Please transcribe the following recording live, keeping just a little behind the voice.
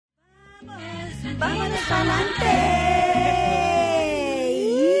¡Vámonos adelante!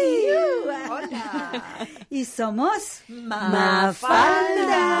 ¡Hola! Y somos Mafalda.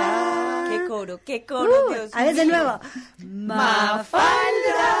 ¡Qué coro, Dios A ver, de mío. nuevo. Mafalda.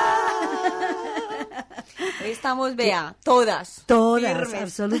 Hoy estamos, vea, todas. Todas, firmes.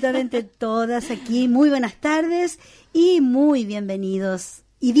 absolutamente todas aquí. Muy buenas tardes y muy bienvenidos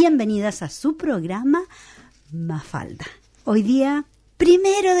y bienvenidas a su programa Mafalda. Hoy día,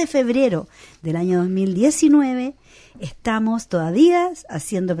 1 de febrero del año 2019, estamos todavía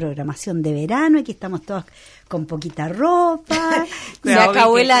haciendo programación de verano. Aquí estamos todos con poquita ropa. Se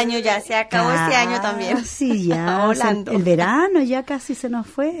acabó el año ya, se acabó este año también. Sí, ya. Volando. El verano ya casi se nos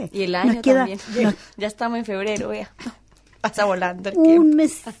fue. Y el año Nos queda, también. nos Ya estamos en febrero, vea. Pasa volando el un tiempo.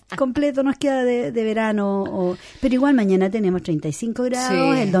 mes completo nos queda de verano, pero igual mañana tenemos 35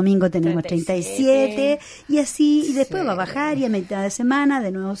 grados, Sí. el domingo tenemos 37 y así, y después Sí. va a bajar y a mitad de semana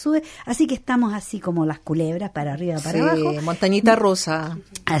de nuevo sube, así que estamos así como las culebras, para arriba, para abajo. Montañita rusa.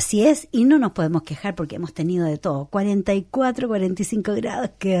 Así es, y no nos podemos quejar porque hemos tenido de todo, 44, 45 grados,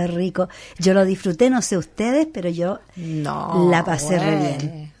 qué rico. Yo lo disfruté, no sé ustedes, pero yo No. la pasé re güey.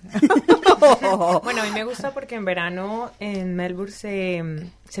 bien. Bueno, a mí me gusta porque en verano en Melbourne se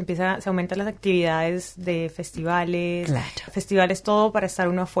aumentan las actividades de festivales, Claro. festivales, todo para estar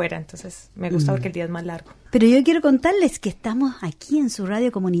uno afuera. Entonces me gusta porque el día es más largo. Pero yo quiero contarles que estamos aquí en su radio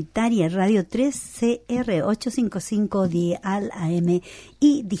comunitaria, Radio 3CR 855 dial AM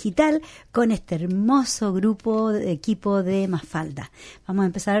y digital, con este hermoso grupo de equipo de Mafalda. Vamos a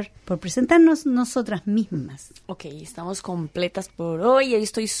empezar por presentarnos nosotras mismas. Ok, estamos completas por hoy. Hoy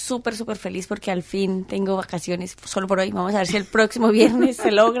estoy súper feliz porque al fin tengo vacaciones solo por hoy. Vamos a ver si el próximo viernes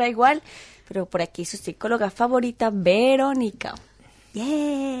se logra igual. Pero por aquí su psicóloga favorita, Verónica.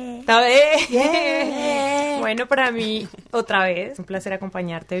 ¡Yeah! ¿Está bien? Yeah. Bueno, para mí, otra vez, un placer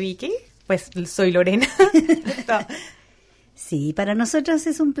acompañarte, Vicky. Pues soy Lorena. Sí, para nosotros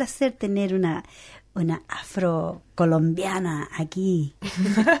es un placer tener una afrocolombiana aquí.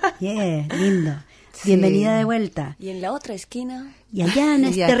 Yeah, lindo. Sí. Bienvenida de vuelta. Y en la otra esquina, Y allá en Y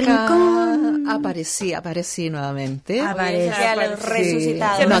este acá rincón aparecí nuevamente. Aparece. a los Sí.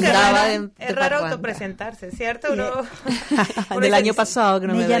 resucitados. No Siempre es andaba raro- de es raro parranda. autopresentarse, ¿cierto? Uno, Del año pasado que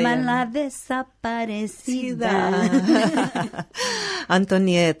no me me llaman veían. la desaparecida.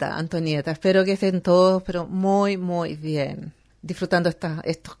 Antonieta, espero que estén todos, pero muy, muy bien, disfrutando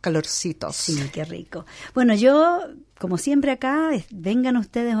estos calorcitos. Sí, qué rico. Bueno, yo, como siempre acá, vengan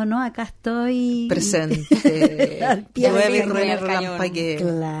ustedes o no, acá estoy Presente, Al pie del llueve y cañón. relampaguea.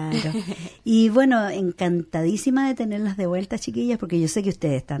 Claro. Y bueno, encantadísima de tenerlas de vuelta, chiquillas, porque yo sé que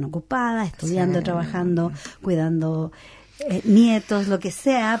ustedes están ocupadas, estudiando, Sí. trabajando, cuidando nietos, lo que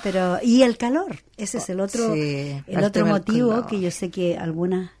sea, pero y el calor, ese es el otro Sí, el el otro tema del motivo calor. que yo sé que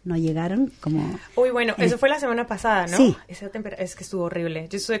algunas no llegaron, como Uy, bueno, eso fue la semana pasada, ¿no? Sí. Es que estuvo horrible.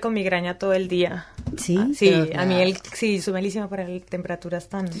 Yo estuve con migraña todo el día. sí, Sí, pero a mí sí, soy malísima para temperaturas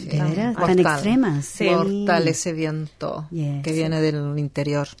tan... de veras, tan Mortal. extremas. Sí. Mortal ese viento Yes. que viene del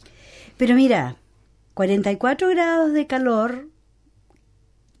interior. Pero mira, 44 grados de calor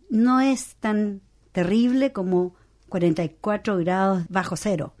no es tan terrible como 44 grados bajo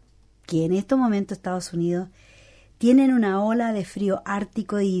cero, que en estos momentos Estados Unidos tienen una ola de frío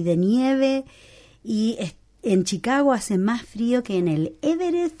ártico y de nieve, y en Chicago hace más frío que en el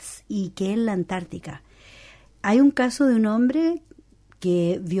Everest y que en la Antártica. Hay un caso de un hombre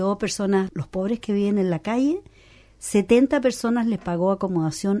que vio personas, los pobres que viven en la calle, 70 personas les pagó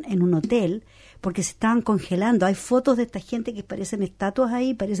acomodación en un hotel porque se estaban congelando. Hay fotos de esta gente que parecen estatuas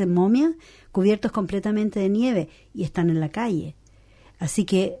ahí, parecen momias, cubiertos completamente de nieve y están en la calle. Así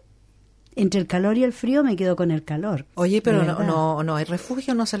que entre el calor y el frío me quedo con el calor. Oye, pero de verdad. no hay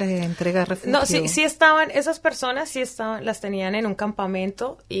refugio, no se les entrega refugio. No, sí estaban, esas personas sí estaban, las tenían en un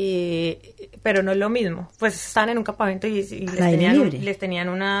campamento, pero no es lo mismo. Pues estaban en un campamento y aire libre. les tenían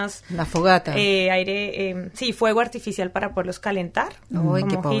unas La fogata. fuego artificial para poderlos calentar. Ay, como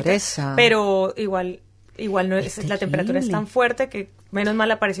qué hojitas. pobreza. Pero igual no es, Es la temperatura es terrible. tan fuerte que menos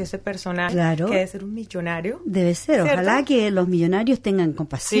mal apareció este personaje Claro. que debe ser un millonario. Debe ser, ¿Cierto? ojalá que los millonarios tengan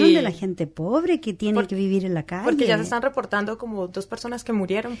compasión Sí. de la gente pobre que tiene que vivir en la calle. Porque ya se están reportando como 2 personas que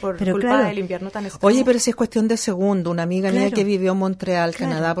murieron por Pero culpa claro. del invierno tan extremo. Oye, pero si es cuestión de segundo. Una amiga mía Claro. que vivió en Montreal,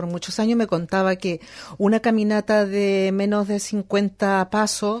 Claro. Canadá, por muchos años, me contaba que una caminata de menos de 50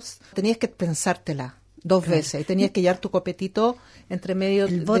 pasos tenías que pensártela 2 veces y tenías que llevar tu copetito entre medio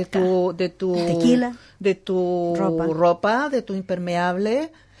El de vodka, tu tequila, de tu ropa. ropa, de tu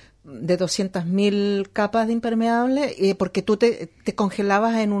impermeable, de 200.000 capas de impermeable, porque tú te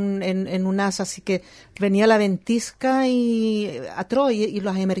congelabas en un asa, así que venía la ventisca y atroz, y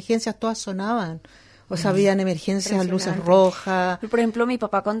las emergencias todas sonaban. O sea, habían emergencias, luces rojas. Por ejemplo, mi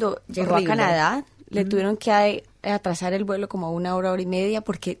papá cuando llegó a Canadá, le tuvieron que atrasar el vuelo como 1 hora, 1 hora y media,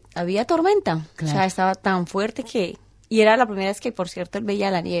 porque había tormenta. Claro. O sea, estaba tan fuerte que... Y era la primera vez que, por cierto, él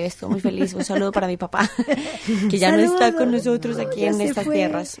veía la nieve. Estuvo muy feliz. Un saludo para mi papá, que ya no está con nosotros aquí Ya en se estas fue.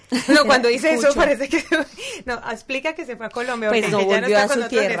 tierras. No, cuando dice eso Mucho. parece que... No, explica que se fue a Colombia. Pues porque no, ya volvió está a con su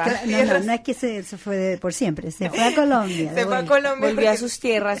nosotros en tierra. estas No, tierras. no es que se fue por siempre, se fue a Colombia. Se fue a de Colombia. Volvió a porque- sus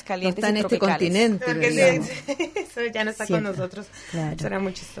tierras No calientes está en y este tropicales. continente, porque digamos. eso ya no está Cierto. con nosotros. Claro. Eso era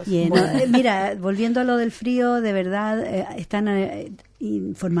muy chistoso. Y, mira, volviendo a lo del frío, de verdad están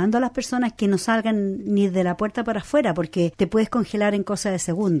informando a las personas que no salgan ni de la puerta para afuera, porque te puedes congelar en cosa de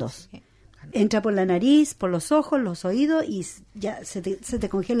segundos. Entra por la nariz, por los ojos, los oídos y ya se te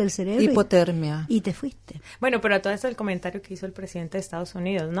congela el cerebro. Hipotermia. Y te fuiste. Bueno, pero a todo esto el comentario que hizo el presidente de Estados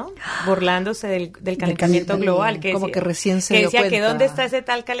Unidos, ¿no? Burlándose del calentamiento global. Que como decía, que recién se que dio decía que cuenta. ¿dónde está ese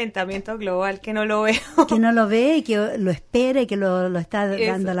tal calentamiento global que no lo veo? Que no lo ve y que lo espera y que lo está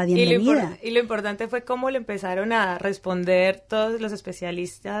dando la bienvenida. Y lo importante fue cómo le empezaron a responder todos los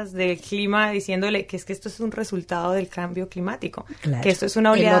especialistas del clima diciéndole que es que esto es un resultado del cambio climático. Claro. Que esto es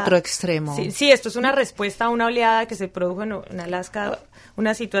una oleada. El otro extremo. Sí, esto es una respuesta a una oleada que se produjo en Alaska,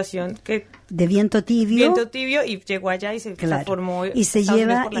 una situación que De viento tibio. y llegó allá y se Claro. formó Y se Estados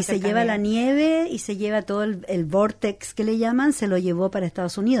lleva Unidos por y se lleva la cercanía. nieve y se lleva todo el vortex que le llaman, se lo llevó para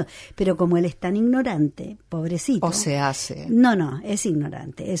Estados Unidos, pero como él es tan ignorante, pobrecito. O se hace. No, es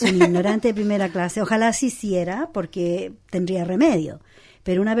ignorante, es un ignorante de primera clase. Ojalá se hiciera porque tendría remedio.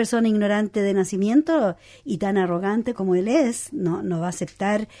 Pero una persona ignorante de nacimiento y tan arrogante como él es, no va a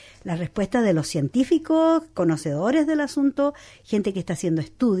aceptar la respuesta de los científicos, conocedores del asunto, gente que está haciendo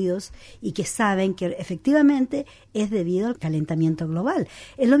estudios y que saben que efectivamente es debido al calentamiento global.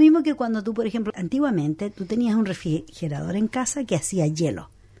 Es lo mismo que cuando tú, por ejemplo, antiguamente tú tenías un refrigerador en casa que hacía hielo,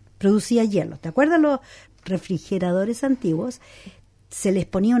 producía hielo. ¿Te acuerdas los refrigeradores antiguos? Se les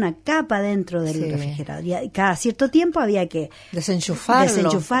ponía una capa dentro del Sí. refrigerador y cada cierto tiempo había que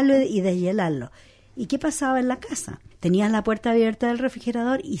desenchufarlo y deshielarlo. ¿Y qué pasaba en la casa? Tenías la puerta abierta del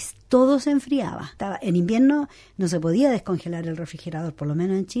refrigerador y todo se enfriaba. En invierno no se podía descongelar el refrigerador, por lo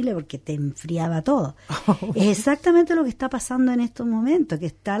menos en Chile, porque te enfriaba todo. Es exactamente lo que está pasando en estos momentos, que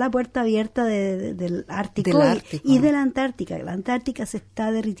está la puerta abierta del Ártico, Del Ártico. y de la Antártica. La Antártica se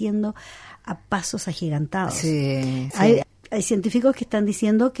está derritiendo a pasos agigantados. Sí, sí. Hay científicos que están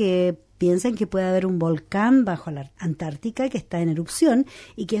diciendo que piensan que puede haber un volcán bajo la Antártica que está en erupción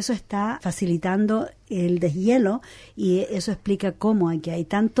y que eso está facilitando el deshielo y eso explica cómo hay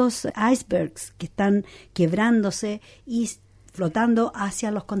tantos icebergs que están quebrándose y flotando hacia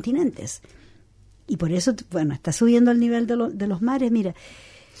los continentes. Y por eso, bueno, está subiendo el nivel de los mares, mira.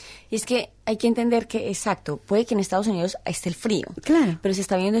 Y es que hay que entender que, exacto, puede que en Estados Unidos esté el frío, Claro. pero se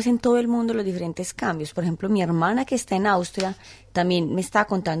está viendo es en todo el mundo los diferentes cambios. Por ejemplo, mi hermana que está en Austria también me estaba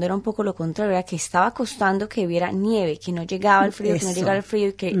contando, era un poco lo contrario, era que estaba costando que hubiera nieve, que no llegaba el frío, que no Eso. llegara el frío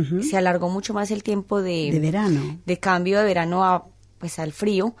y que se alargó mucho más el tiempo De verano. de cambio de verano al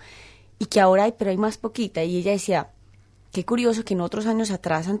frío, y que ahora hay más poquita. Y ella decía, qué curioso que en otros años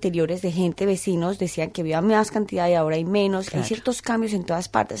atrás, anteriores, de gente, vecinos, decían que había más cantidad y ahora hay menos. Claro. Hay ciertos cambios en todas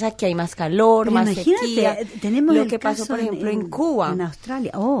partes, o sea, que hay más calor, Pero más imagínate, sequía. tenemos lo el que pasó, caso por ejemplo, en Cuba. En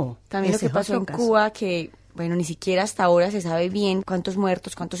Australia. Oh, También lo ese que es pasó otro en caso. Cuba, que, bueno, ni siquiera hasta ahora se sabe bien cuántos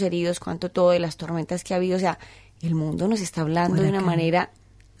muertos, cuántos heridos, cuánto todo de las tormentas que ha habido. O sea, el mundo nos está hablando de una Huracán. manera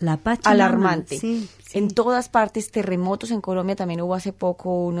La Pachamama, alarmante. sí, sí. En todas partes, terremotos. En Colombia también hubo hace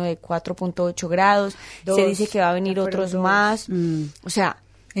poco uno de 4.8 grados. Se dice que va a venir otros más. O sea,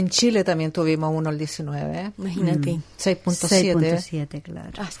 En Chile también tuvimos uno el 19, imagínate. 6.7. 6.7,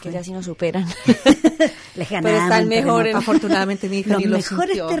 claro. Es que ya sí nos superan. Les Pero ganamos están en mejor en- terremotos. Afortunadamente mi hija Los ni lo mejores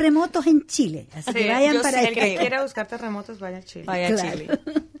sintió. terremotos en Chile. Así que Sí, vayan yo para sé, el que allá. quiera buscar terremotos, vaya a Chile. Vaya Claro. Chile.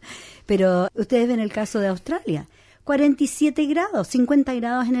 Pero ustedes ven el caso de Australia. 47 grados, 50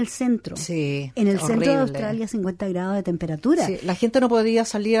 grados en el centro. Sí, En el centro de horrible. Australia, 50 grados de temperatura. Sí, la gente no podía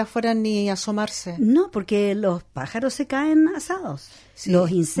salir afuera ni asomarse. No, porque los pájaros se caen asados. Sí,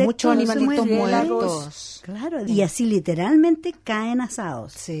 Los insectos muchos no se animalitos mueren. muertos. Claro, y así literalmente caen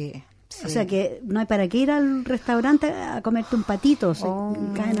asados. Sí, sí. O sea que no hay para qué ir al restaurante a comerte un patito,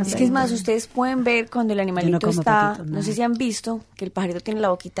 caen asados. Es que es más, ustedes pueden ver cuando el animalito como está, patitos, no nada. sé si han visto, que el pajarito tiene la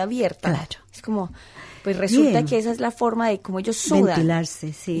boquita abierta. Claro. Es como, pues resulta Bien. que esa es la forma de cómo ellos sudan.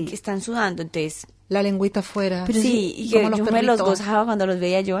 Ventilarse, sí. Y que están sudando. Entonces, La lengüita afuera. Pero sí, y que yo me los gozaba cuando los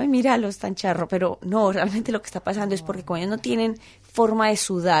veía yo, ay, míralos tan charro, pero no, realmente lo que está pasando es porque como ellos no tienen forma de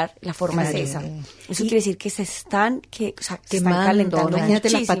sudar, la forma es esa. Eso quiere decir que se están, quemando, están calentando imagínate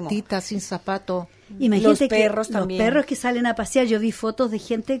muchísimo. las patitas sin zapato. Imagínate los perros también. Los perros que salen a pasear, yo vi fotos de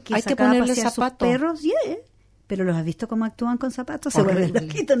gente que hay que sacaba a ponerle pasear zapato. sus perros, pero los has visto cómo actúan con zapatos, se vuelven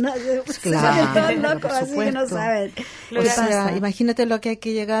loquitos, ¿no? Claro, Se vuelven todos locos, así que no saben. O sea, imagínate lo que hay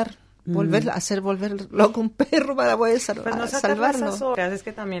que llegar, volver loco un perro para poder pues no salvarlo. Esas horas, es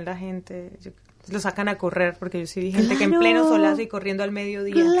que también la gente lo sacan a correr, porque yo sí vi gente que en pleno solazo y corriendo al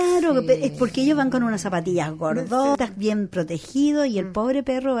mediodía. Claro, es porque ellos van con unas zapatillas gordotas, bien protegidos, y el pobre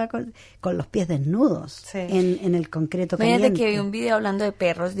perro va con los pies desnudos en el concreto caliente. Fíjate que vi un video hablando de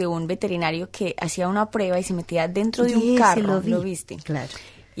perros de un veterinario que hacía una prueba y se metía dentro de un carro, ¿lo viste? Claro.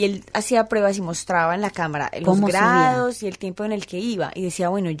 Y él hacía pruebas y mostraba en la cámara los grados y el tiempo en el que iba. Y decía,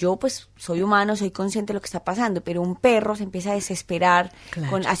 bueno, yo pues soy humano, soy consciente de lo que está pasando, pero un perro se empieza a desesperar,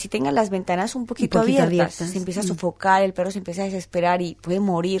 así tengan las ventanas un poquito abiertas, se empieza a sofocar, el perro se empieza a desesperar y puede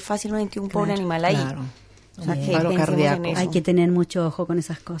morir fácilmente un pobre animal ahí. Claro. O sea, que paro cardíaco. Hay que tener mucho ojo con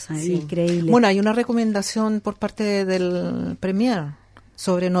esas cosas, increíble. Bueno, hay una recomendación por parte del Premier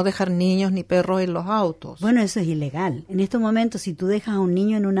sobre no dejar niños ni perros en los autos. Bueno, eso es ilegal. En estos momentos, si tú dejas a un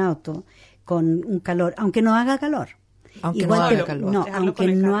niño en un auto con un calor, aunque no haga calor. Aunque no haga calor. No, aunque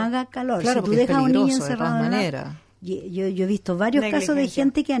no haga calor. Claro, si tú dejas a un niño encerrado encerrado de todas maneras. Yo he visto varios casos de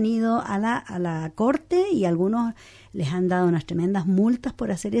gente que han ido a la corte y algunos les han dado unas tremendas multas por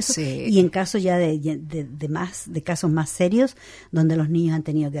hacer eso. Sí. Y en casos ya de casos más serios, donde los niños han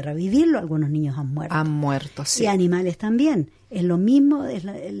tenido que revivirlo, algunos niños han muerto. Han muerto, sí. Y animales también. Es lo mismo,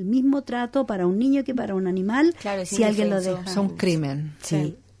 el mismo trato para un niño que para un animal. Claro, si alguien lo deja. Es un crimen.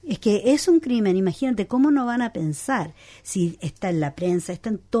 Sí. Es que es un crimen. Imagínate cómo no van a pensar si está en la prensa, está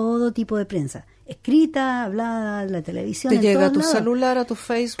en todo tipo de prensa. Escrita, hablada, la televisión. Te llega a tu lados. celular, a tu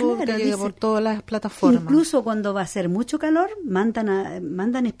Facebook, Claro, te llega por todas las plataformas. Incluso cuando va a hacer mucho calor,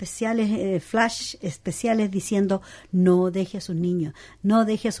 mandan especiales, flash especiales diciendo no deje a sus niños, no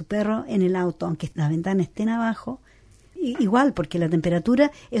deje a su perro en el auto, aunque las ventanas estén abajo. Igual, porque la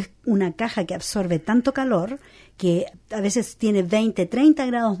temperatura es una caja que absorbe tanto calor que a veces tiene 20, 30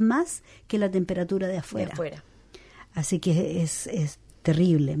 grados más que la temperatura de afuera. Así que es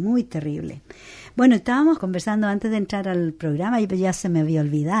terrible, muy terrible. Bueno, estábamos conversando antes de entrar al programa y ya se me había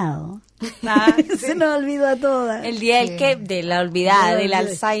olvidado. Se nos olvidó a todas. El día de la olvidada, del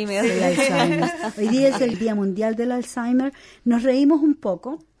Alzheimer. Hoy día es el Día Mundial del Alzheimer. Nos reímos un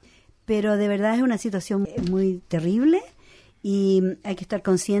poco, pero de verdad es una situación muy terrible y hay que estar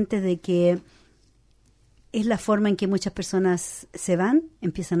conscientes de que es la forma en que muchas personas se van,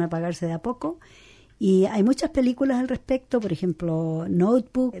 empiezan a apagarse de a poco. Y hay muchas películas al respecto, por ejemplo,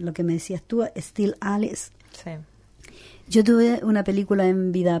 Notebook, lo que me decías tú, Still Alice. Sí. Yo tuve una película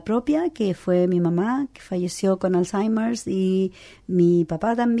en vida propia, que fue mi mamá, que falleció con Alzheimer's, y mi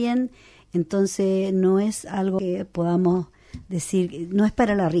papá también. Entonces, no es algo que podamos decir, no es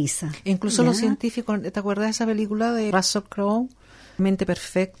para la risa. Incluso los científicos, ¿te acuerdas de esa película de Russell Crowe? Mente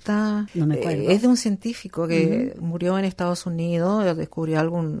Perfecta. No me acuerdo. Es de un científico que murió en Estados Unidos,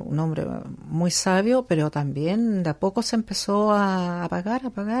 descubrió un hombre muy sabio, pero también de a poco se empezó a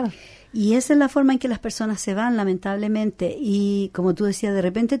apagar. Y esa es la forma en que las personas se van, lamentablemente. Y como tú decías, de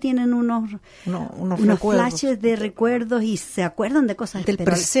repente tienen unos flashes de recuerdos y se acuerdan de cosas del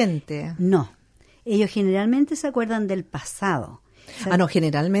presente. No, ellos generalmente se acuerdan del pasado. O sea, no,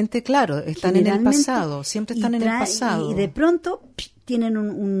 generalmente, claro, están en el pasado, siempre están en el pasado. Y de pronto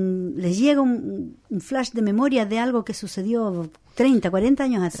tienen les llega un flash de memoria de algo que sucedió 30, 40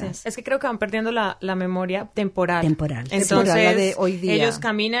 años atrás. Sí. Es que creo que van perdiendo la memoria temporal. Entonces, la de hoy día. Ellos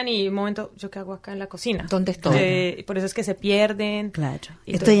caminan y un momento, ¿yo qué hago acá en la cocina? ¿Dónde estoy? Por eso es que se pierden. Claro.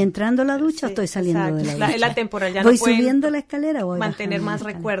 ¿Estoy entrando a la ducha o estoy saliendo exacto. de la ducha? La temporal ya ¿Voy no pueden subiendo la escalera o voy mantener bajando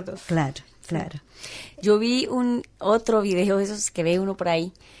más recuerdos? Claro. Yo vi otro video, esos que ve uno por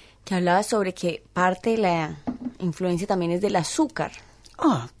ahí, que hablaba sobre que parte de la influencia también es del azúcar.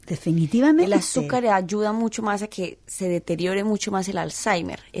 Oh, definitivamente. El azúcar ayuda mucho más a que se deteriore mucho más el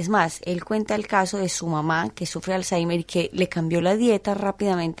Alzheimer. Es más, él cuenta el caso de su mamá que sufre Alzheimer y que le cambió la dieta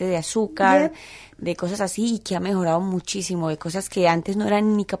rápidamente de azúcar, de cosas así, y que ha mejorado muchísimo, de cosas que antes no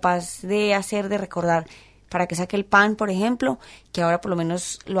eran ni capaz de hacer, de recordar. Para que saque el pan, por ejemplo, que ahora por lo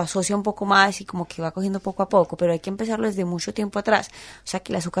menos lo asocia un poco más y como que va cogiendo poco a poco, pero hay que empezarlo desde mucho tiempo atrás. O sea,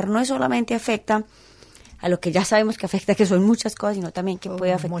 que el azúcar no solamente afecta a lo que ya sabemos que afecta, que son muchas cosas, sino también que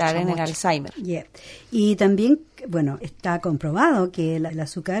puede afectar el Alzheimer. Y también, bueno, está comprobado que el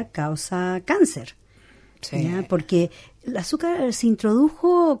azúcar causa cáncer. Sí. Porque el azúcar se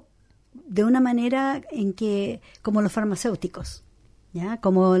introdujo de una manera en que, como los farmacéuticos, ¿ya?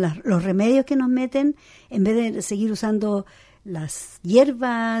 Como los remedios que nos meten, en vez de seguir usando las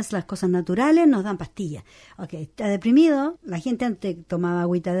hierbas, las cosas naturales, nos dan pastillas. Ok, está deprimido, la gente antes tomaba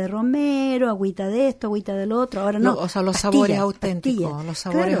agüita de romero, agüita de esto, agüita del otro, ahora no. O sea, los pastillas, sabores auténticos, pastillas. los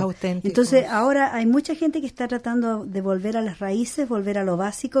sabores Claro. auténticos. Entonces, ahora hay mucha gente que está tratando de volver a las raíces, volver a lo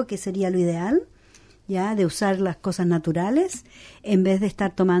básico, que sería lo ideal, ya, de usar las cosas naturales, en vez de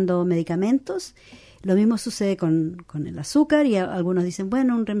estar tomando medicamentos. Lo mismo sucede con el azúcar, y algunos dicen,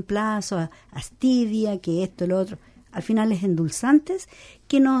 bueno, un reemplazo a stevia, que esto, lo otro. Al final es endulzantes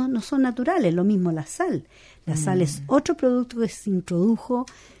que no son naturales, lo mismo la sal. La sal es otro producto que se introdujo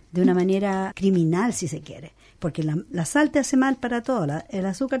de una manera criminal, si se quiere, porque la sal te hace mal para todo, el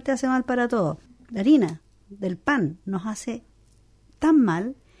azúcar te hace mal para todo. La harina del pan nos hace tan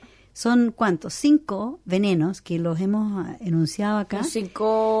mal. Son, ¿cuántos? 5 venenos que los hemos enunciado acá. Los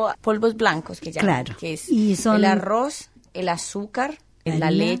 5 polvos blancos que llaman. Claro. Que es Y son el arroz, el azúcar, la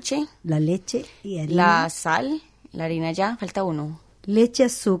harina, leche, la leche y harina. la sal, la harina ya, falta uno. Leche,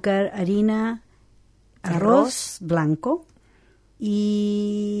 azúcar, harina, arroz blanco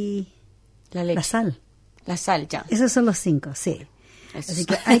y La leche. la sal. La sal ya. Esos son los 5, sí. Eso. Así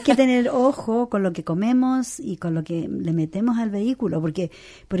que hay que tener ojo con lo que comemos y con lo que le metemos al vehículo, porque,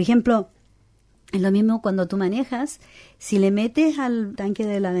 por ejemplo, es lo mismo cuando tú manejas, si le metes al tanque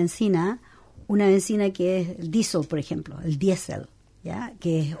de la benzina una benzina que es el diésel, por ejemplo, el diésel, ¿ya?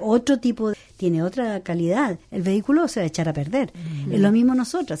 Que es otro tipo, tiene otra calidad, el vehículo se va a echar a perder. Es lo mismo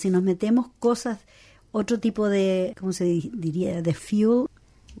nosotras, si nos metemos cosas, otro tipo de, ¿cómo se diría?, de fuel,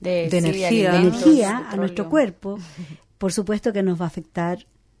 De energía. alimentos, energía a petróleo. nuestro cuerpo, por supuesto que nos va a afectar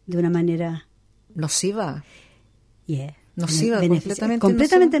de una manera Nociva. Nociva,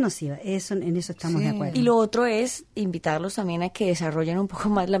 completamente nociva. Eso, en eso estamos Sí. de acuerdo. Y lo otro es invitarlos también a que desarrollen un poco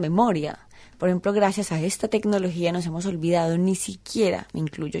más la memoria. Por ejemplo, gracias a esta tecnología nos hemos olvidado, ni siquiera, me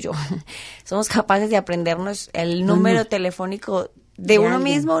incluyo yo, somos capaces de aprendernos el número telefónico de uno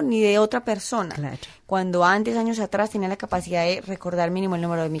alguien. mismo ni de otra persona. Claro. Cuando antes, años atrás, tenía la capacidad de recordar mínimo el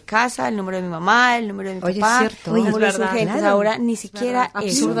número de mi casa, el número de mi mamá, el número de mi Oye, papá, es cierto. Oye, números es verdad. urgentes. Claro. Ahora ni siquiera eso.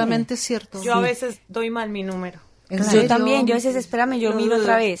 Absurdamente cierto. Yo a veces doy mal mi número. ¿En Claro. serio? Yo también, yo a veces, espérame, yo Lo miro dudo.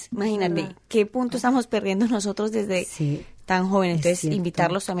 otra vez. Imagínate, Verdad. qué punto estamos perdiendo nosotros desde Sí, tan jóvenes. es Entonces, cierto.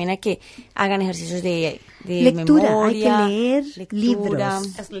 invitarlos también a que hagan ejercicios de lectura, memoria. hay que leer lectura.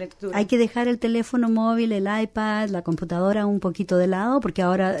 libros. Es lectura. Hay que dejar el teléfono móvil, el iPad, la computadora un poquito de lado, porque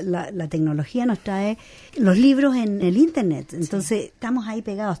ahora la tecnología nos trae los libros en el Internet. Entonces, estamos ahí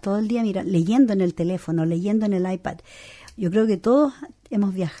pegados todo el día, mira, leyendo en el teléfono, leyendo en el iPad. Yo creo que todos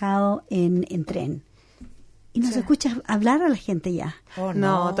hemos viajado en tren. Y nos escuchas hablar a la gente ya. Oh,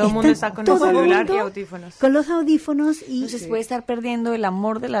 No, todo el mundo está con el todo celular mundo y audífonos. Con los audífonos y... Entonces puede estar perdiendo el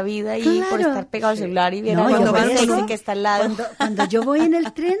amor de la vida y Claro. por estar pegado al celular y ver No, a yo la por sexy eso, que está al lado. Cuando yo voy en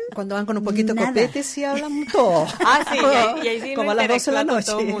el tren... Cuando van con un poquito de nada. copete, sí hablan todo. Ah, sí, y ahí sí Como no a las 12 de la interactúa con noche.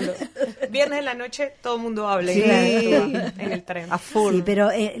 todo el mundo. Viernes en la noche todo el mundo habla Sí. y interactúa en el tren. A full. Sí, pero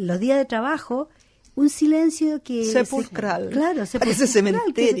los días de trabajo, un silencio que... Sepulcral. Claro, Parece sepulcral.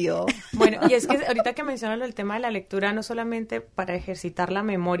 cementerio. Bueno, y es que ahorita que mencionas el tema de la lectura, no solamente para ejercitar la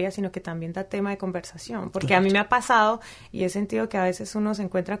memoria, sino que también da tema de conversación. Porque a mí me ha pasado y he sentido que a veces uno se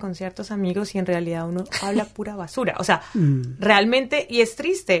encuentra con ciertos amigos y en realidad uno habla pura basura. O sea, realmente, y es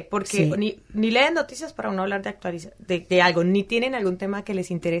triste, porque Sí. ni leen noticias para uno hablar de algo, ni tienen algún tema que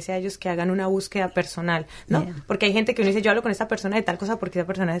les interese a ellos que hagan una búsqueda personal, ¿no? Yeah. Porque hay gente que uno dice, yo hablo con esta persona de tal cosa porque esa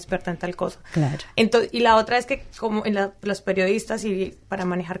persona es experta en tal cosa. Claro. Entonces, y la otra es que como en los periodistas y para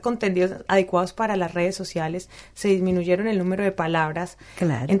manejar contenidos adecuados para las redes sociales se disminuyeron el número de palabras.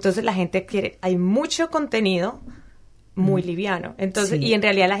 Claro. Entonces la gente hay mucho contenido muy liviano. Entonces, Sí. y en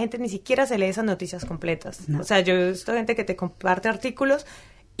realidad la gente ni siquiera se lee esas noticias completas. No. O sea, yo he visto gente que te comparte artículos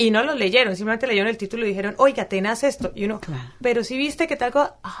y no los leyeron, simplemente leyeron el título y dijeron, oiga, tenaz esto. Y uno, Claro. pero si viste que tal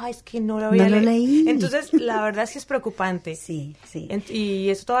cosa, es que no lo había No lo leído. leí. Entonces, la verdad es que es preocupante. Sí, sí. Y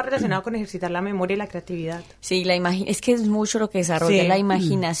eso todo va relacionado con ejercitar la memoria y la creatividad. Sí, es que es mucho lo que desarrolla Sí. la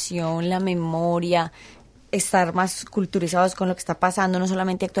imaginación, la memoria, estar más culturizados con lo que está pasando, no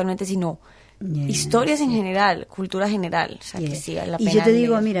solamente actualmente, sino Yeah, historias en general, cultura general. O sea, que Yeah. sí, vale la Y pena yo te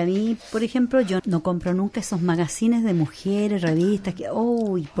digo, leer. mira, a mí, por ejemplo, yo no compro nunca esos magazines de mujeres, revistas, que,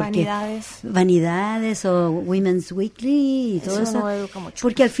 porque vanidades o Women's Weekly y todo Eso eso. no educa mucho.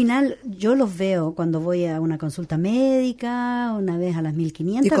 Porque al final yo los veo cuando voy a una consulta médica, una vez a las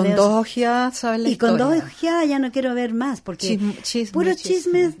 1500. Y con veo- 2 ojeadas, ¿sabes la y con historia? 2 ojeadas ya no quiero ver más, porque Chisme, puros chisme.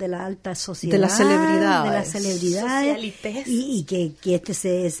 chismes de la alta sociedad, De las celebridades. de las celebridades, Socialites. y que este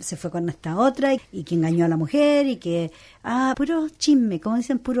se fue con esta otra, otra y que engañó a la mujer y que puro chisme, ¿cómo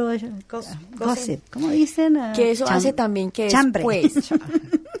dicen? Puro gossip, ¿cómo dicen? Que eso hace también que chambre. después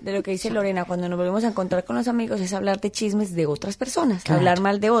de lo que dice Lorena, cuando nos volvemos a encontrar con los amigos, es hablar de chismes de otras personas, Claro. hablar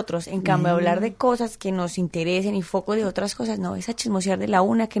mal de otros. En cambio, hablar de cosas que nos interesen y foco de otras cosas, no, es a chismosear de la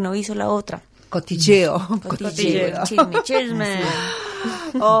una que no hizo la otra. Cotilleo. Cotilleo, chisme.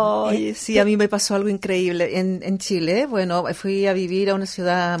 Oye, sí, a mí me pasó algo increíble en Chile. Bueno, fui a vivir a una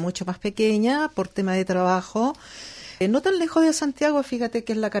ciudad mucho más pequeña por tema de trabajo. No tan lejos de Santiago, fíjate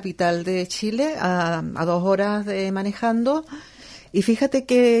que es la capital de Chile, a 2 horas de manejando. Y fíjate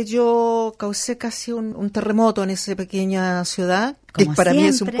que yo causé casi un terremoto en esa pequeña ciudad, que Como para mí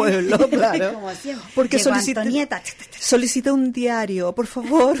es un siempre. pueblo, claro. Como siempre. Porque Llegó Antonieta. solicité un diario, por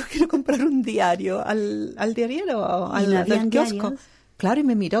favor, quiero comprar un diario al diariero, ¿Y no al habían kiosco. diarios? Claro, y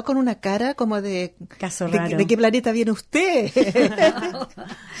me miró con una cara como de... Caso ¿De, raro. de qué planeta viene usted?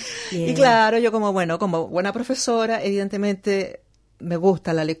 Y claro, yo como buena profesora, evidentemente me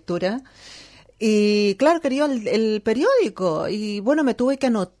gusta la lectura. Y claro, quería el periódico. Y bueno, me tuve que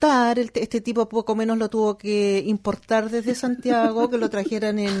anotar. Este tipo poco menos lo tuvo que importar desde Santiago, que lo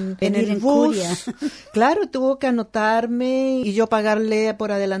trajeran en Venir el en bus. Curia. Claro, tuvo que anotarme y yo pagarle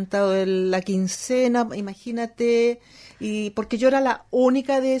por adelantado la quincena, imagínate. Y porque yo era la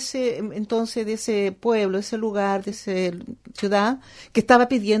única de ese pueblo, de ese lugar, de esa ciudad, que estaba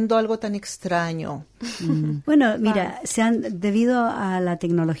pidiendo algo tan extraño. Bueno, mira, debido a la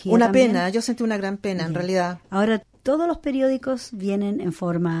tecnología Una también, pena, yo sentí una gran pena, en realidad. ahora todos los periódicos vienen en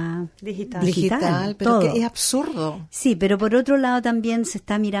forma Digital, pero todo. que es absurdo. Sí, pero por otro lado también se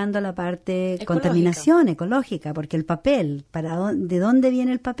está mirando la parte Ecológica. contaminación ecológica, porque el papel, ¿de dónde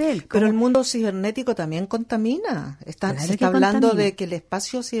viene el papel? Pero el ¿Cómo? mundo cibernético también contamina. Claro Se que está hablando contamina. de que el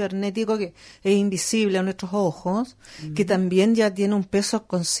espacio cibernético, que es invisible a nuestros ojos, que también ya tiene un peso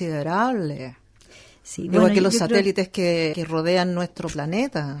considerable. Sí, Igual bueno, que los yo creo- satélites que rodean nuestro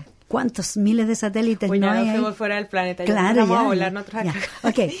planeta. ¿Cuántos miles de satélites Pues no ya hay nos ahí? fuimos fuera del planeta, ya Claro, empezamos ya. a volar nosotros ya. acá.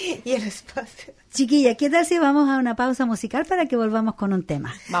 Ok. Y el espacio. Chiquilla, ¿qué tal si vamos a una pausa musical para que volvamos con un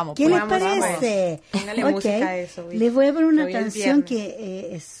tema? Vamos, ¿Qué pues. les Vamos, parece? Póngale Ok. música a eso, Vicky. Les voy a poner una Hoy es canción viernes. que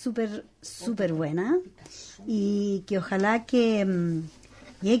es súper buena y que ojalá que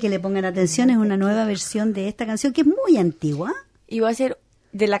le pongan atención. Es una nueva versión de esta canción que es muy antigua. Y va a ser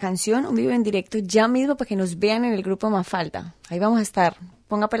de la canción un vivo en directo ya mismo para que nos vean en el grupo Mafalda. Ahí vamos a estar.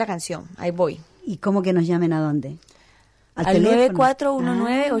 Ponga pues la canción. Ahí voy. ¿Y cómo que nos llamen a dónde? Al teléfono.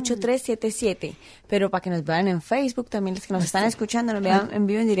 9419-8377. Pero para que nos vean en Facebook, también los que nos están escuchando, nos vean en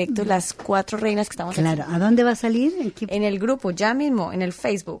vivo en directo las 4 reinas que estamos Claro, aquí. ¿a dónde va a salir? En el grupo, ya mismo, en el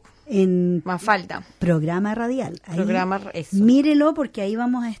Facebook. En Mafalda. programa radial. Ahí, Eso. mírelo porque ahí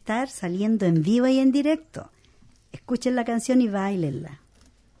vamos a estar saliendo en vivo y en directo. Escuchen la canción y bailenla.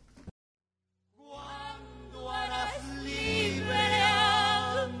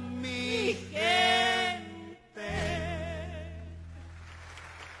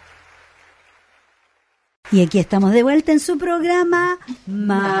 Y aquí estamos de vuelta en su programa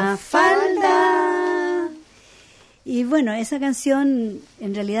Mafalda. Y bueno, esa canción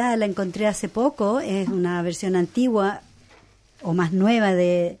en realidad la encontré hace poco, es una versión antigua o más nueva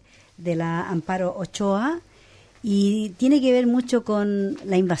de la Amparo Ochoa y tiene que ver mucho con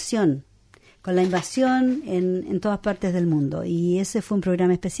la invasión en todas partes del mundo. Y ese fue un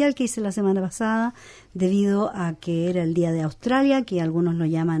programa especial que hice la semana pasada debido a que era el Día de Australia, que algunos lo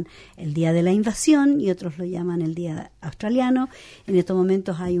llaman el Día de la Invasión y otros lo llaman el Día Australiano. En estos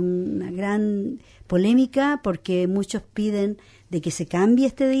momentos hay una gran polémica porque muchos piden de que se cambie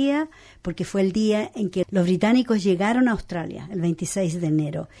este día porque fue el día en que los británicos llegaron a Australia, el 26 de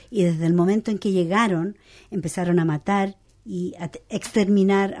enero. Y desde el momento en que llegaron empezaron a matar y a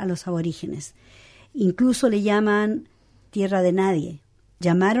exterminar a los aborígenes. Incluso le llaman tierra de nadie.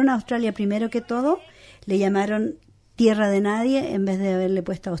 Llamaron a Australia primero que todo, le llamaron tierra de nadie en vez de haberle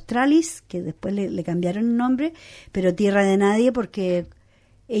puesto Australis, que después le cambiaron el nombre, pero tierra de nadie porque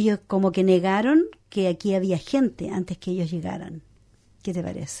ellos como que negaron que aquí había gente antes que ellos llegaran. ¿Qué te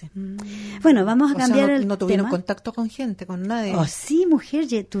parece? Bueno, vamos a cambiar el no tuvieron tema. contacto con gente, con nadie. Oh, sí, mujer,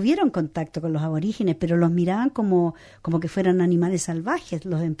 tuvieron contacto con los aborígenes, pero los miraban como que fueran animales salvajes,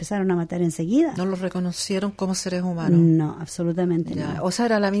 los empezaron a matar enseguida. No los reconocieron como seres humanos. No, absolutamente Ya, no. o sea,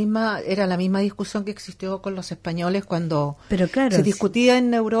 era la misma discusión que existió con los españoles cuando Pero claro, se discutía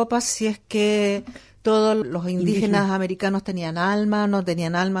en Europa si es que todos los indígenas Indígenas. americanos tenían alma, no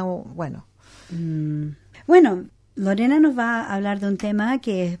tenían alma, bueno. Bueno, Lorena nos va a hablar de un tema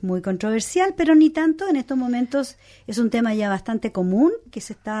que es muy controversial, pero ni tanto. En estos momentos es un tema ya bastante común que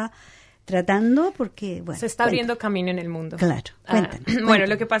se está tratando porque, bueno. Se está abriendo camino en el mundo. Claro, cuéntanos. Bueno,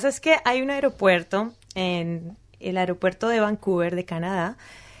 lo que pasa es que hay un aeropuerto, en el aeropuerto de Vancouver, de Canadá,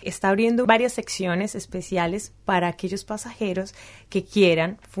 está abriendo varias secciones especiales para aquellos pasajeros que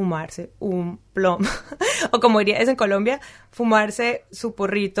quieran fumarse un plomo, o como diría es en Colombia, fumarse su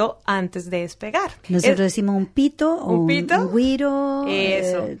porrito antes de despegar. Nosotros decimos un pito o un güiro.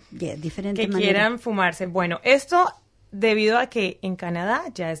 Eso. Diferentes que maneras. quieran fumarse. Bueno, esto debido a que en Canadá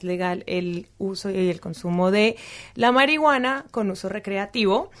ya es legal el uso y el consumo de la marihuana con uso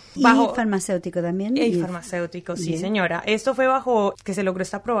recreativo. Y farmacéutico también. Y farmacéutico, sí, señora. Esto fue que se logró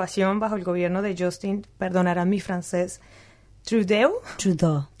esta aprobación bajo el gobierno de Justin, perdonarán mi francés, Trudeau.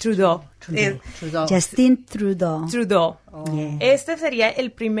 Justin Trudeau. Yeah. Este sería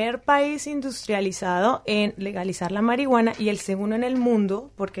el primer país industrializado en legalizar la marihuana y el segundo en el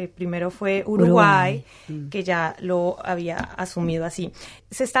mundo, porque el primero fue Uruguay. Que ya lo había asumido así.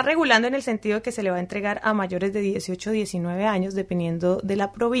 Se está regulando en el sentido que se le va a entregar a mayores de 18 o 19 años, dependiendo de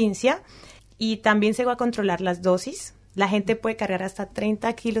la provincia, y también se va a controlar las dosis. La gente puede cargar hasta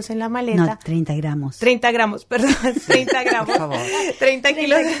 30 kilos en la maleta. No, 30 gramos. 30 gramos, perdón, 30 gramos. Por favor. 30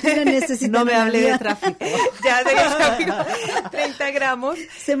 kilos. No me hable de tráfico. Ya sé que tráfico. 30 gramos.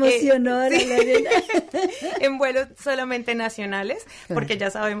 Se emocionó la Lorena. En vuelos solamente nacionales, porque ya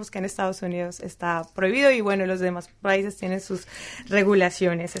sabemos que en Estados Unidos está prohibido y bueno, los demás países tienen sus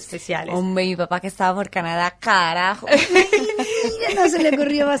regulaciones especiales. Hombre, mi papá que estaba por Canadá, carajo. No se le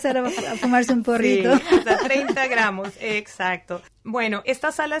ocurrió pasar a fumarse un porrito. Sí, hasta 30 gramos. Exacto. Bueno,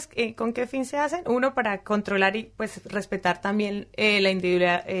 estas salas, ¿con qué fin se hacen? Uno, para controlar y pues respetar también la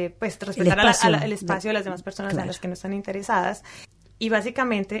individualidad, pues respetar el espacio de las demás personas a las que no están interesadas. Y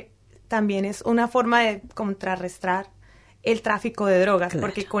básicamente también es una forma de contrarrestar el tráfico de drogas,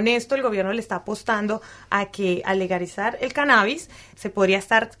 porque con esto el gobierno le está apostando a que al legalizar el cannabis se podría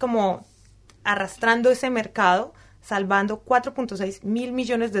estar como arrastrando ese mercado, salvando 4.6 mil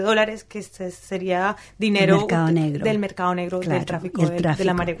millones de dólares, que sería dinero del mercado negro, del tráfico de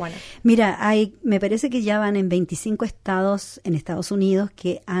la marihuana. Mira, me parece que ya van en 25 estados en Estados Unidos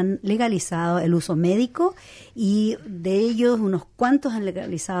que han legalizado el uso médico y de ellos unos cuantos han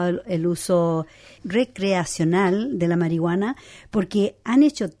legalizado el uso recreacional de la marihuana porque han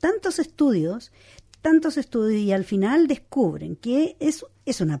hecho tantos estudios y al final descubren que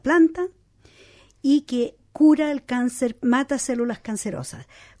es una planta y que cura el cáncer, mata células cancerosas,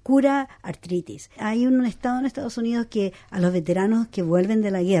 cura artritis. Hay un estado en Estados Unidos que a los veteranos que vuelven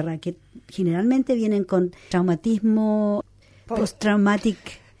de la guerra, que generalmente vienen con traumatismo post-traumatic,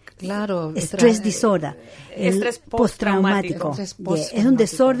 stress disorder, estrés postraumático. Es un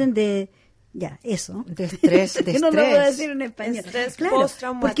desorden de eso. De estrés. No lo voy a decir en español. Claro,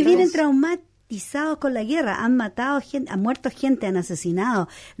 porque vienen traumatizados con la guerra, han matado gente, han muerto gente, han asesinado,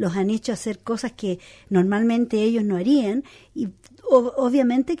 los han hecho hacer cosas que normalmente ellos no harían y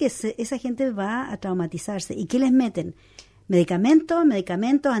obviamente que esa gente va a traumatizarse. ¿Y qué les meten? Medicamentos,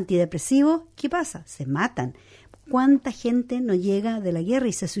 antidepresivos. ¿Qué pasa? Se matan. ¿Cuánta gente no llega de la guerra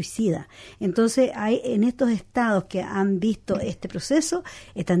y se suicida? Entonces, en estos estados que han visto este proceso,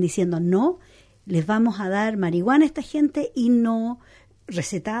 están diciendo no, les vamos a dar marihuana a esta gente y no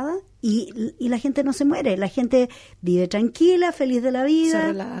recetada y la gente no se muere, la gente vive tranquila, feliz de la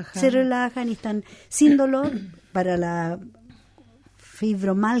vida, se relajan y están sin dolor. Para la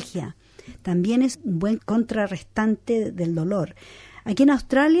fibromialgia también es un buen contrarrestante del dolor. Aquí en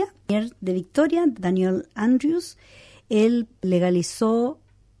Australia, de Victoria, Daniel Andrews, él legalizó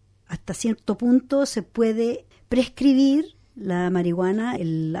hasta cierto punto, se puede prescribir la marihuana,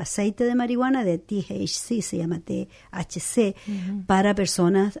 el aceite de marihuana de THC, se llama THC, para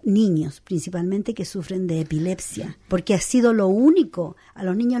personas, niños, principalmente que sufren de epilepsia, porque ha sido lo único. A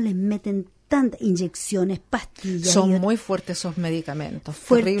los niños les meten tantas inyecciones, pastillas. Son muy fuertes esos medicamentos.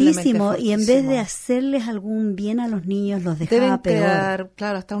 Fuertísimo, y en vez de hacerles algún bien a los niños, los dejaba peor. Crear,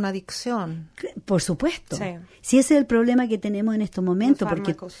 claro, hasta una adicción. Por supuesto. Sí, ese es el problema que tenemos en estos momentos,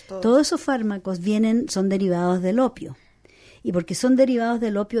 porque todos esos fármacos son derivados del opio. Y porque son derivados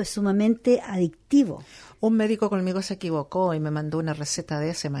del opio es sumamente adictivo. Un médico conmigo se equivocó y me mandó una receta de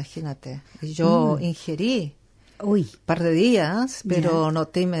esa, imagínate. Y yo ingerí un par de días, pero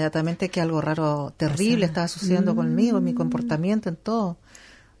noté inmediatamente que algo raro, terrible estaba sucediendo conmigo, en mi comportamiento, en todo.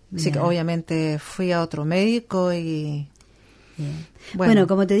 Así que obviamente fui a otro médico y Bien. Bueno,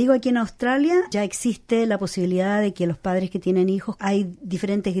 como te digo, aquí en Australia ya existe la posibilidad de que los padres que tienen hijos, hay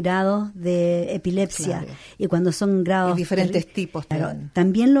diferentes grados de epilepsia. Claro. Y cuando son grados... Y diferentes tipos también.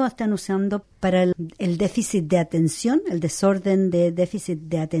 También lo están usando para el déficit de atención, el desorden de déficit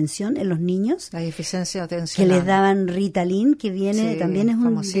de atención en los niños. La deficiencia atencional. Que les daban Ritalin, que viene, sí, también es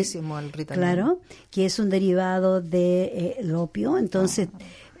famosísimo el Ritalin. Claro, que es un derivado del opio. Entonces...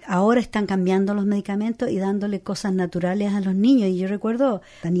 Ahora están cambiando los medicamentos y dándole cosas naturales a los niños. Y yo recuerdo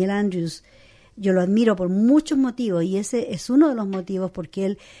Daniel Andrews, yo lo admiro por muchos motivos y ese es uno de los motivos porque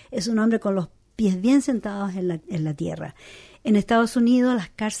él es un hombre con los pies bien sentados en la tierra. En Estados Unidos las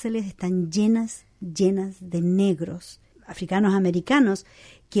cárceles están llenas de negros, africanos americanos,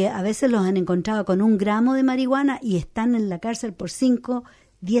 que a veces los han encontrado con 1 gramo de marihuana y están en la cárcel por 5,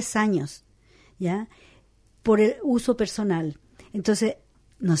 10 años, ¿ya? Por el uso personal. Entonces,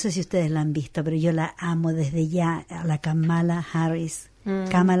 no sé si ustedes la han visto, pero yo la amo desde ya, a la Kamala Harris.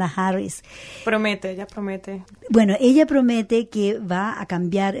 Kamala Harris. Ella promete. Bueno, ella promete que va a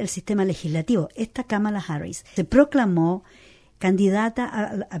cambiar el sistema legislativo. Esta Kamala Harris se proclamó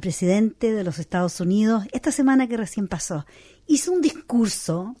candidata a presidente de los Estados Unidos esta semana que recién pasó. Hizo un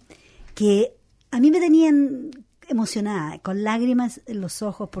discurso que a mí me tenían emocionada, con lágrimas en los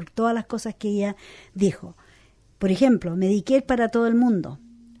ojos por todas las cosas que ella dijo. Por ejemplo, Medicare para todo el mundo.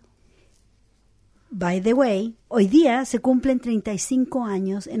 By the way, hoy día se cumplen 35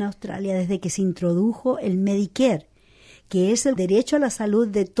 años en Australia desde que se introdujo el Medicare, que es el derecho a la salud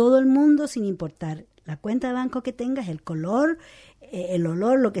de todo el mundo sin importar la cuenta de banco que tengas, el color, el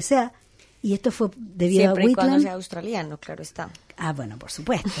olor, lo que sea. Y esto fue debido siempre a Whitlam. Siempre y cuando sea australiano, claro está. Ah, bueno, por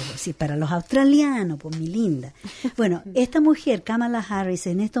supuesto. Sí, para los australianos, pues mi linda. Bueno, esta mujer, Kamala Harris,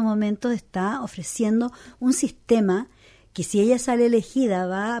 en estos momentos está ofreciendo un sistema que si ella sale elegida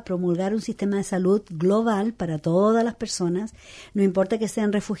va a promulgar un sistema de salud global para todas las personas, no importa que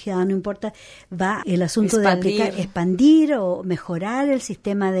sean refugiados, no importa, va el asunto de expandir o mejorar el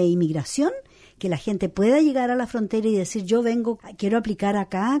sistema de inmigración, que la gente pueda llegar a la frontera y decir yo vengo, quiero aplicar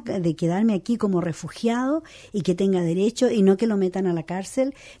acá, de quedarme aquí como refugiado y que tenga derecho y no que lo metan a la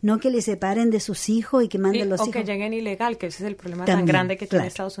cárcel, no que le separen de sus hijos y que manden los hijos. O que lleguen ilegal, que ese es el problema también, tan grande que tiene claro,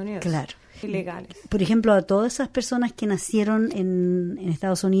 Estados Unidos. Claro. Ilegales. Por ejemplo, a todas esas personas que nacieron en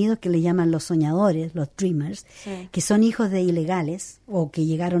Estados Unidos, que le llaman los soñadores, los dreamers, sí, que son hijos de ilegales o que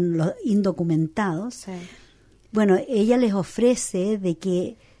llegaron los indocumentados, sí, bueno, ella les ofrece de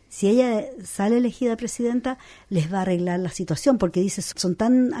que si ella sale elegida presidenta, les va a arreglar la situación, porque dice, son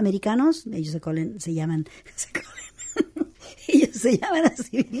tan americanos, ellos se llaman ellos se llaman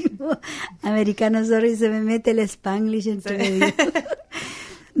así mismo, americanos, sorry, se me mete el Spanglish entre medio.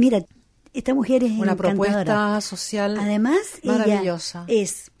 Mira, esta mujer es una encantadora. Propuesta social además, maravillosa. Ella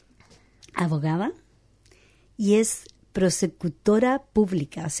es abogada y es prosecutora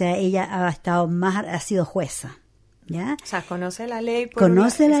pública, o sea, ella ha sido jueza, ¿ya? O sea, conoce la ley.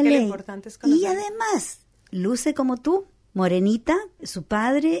 Conoce la ley. Lo importante es conocer. Y además, luce como tú, morenita. Su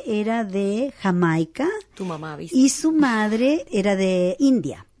padre era de Jamaica. Tu mamá, ¿viste? Y su madre era de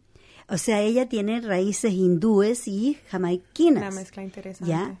India. O sea, ella tiene raíces hindúes y jamaiquinas. Una mezcla interesante.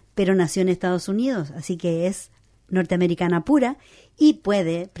 ¿Ya? Pero nació en Estados Unidos, así que es norteamericana pura y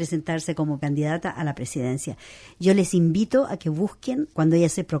puede presentarse como candidata a la presidencia. Yo les invito a que busquen cuando ella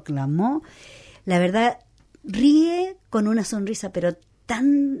se proclamó. La verdad, ríe con una sonrisa, pero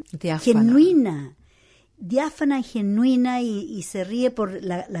tan diáfana y genuina, y se ríe por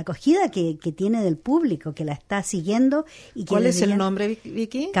la acogida que tiene del público, que la está siguiendo. Y que ¿Cuál es el nombre,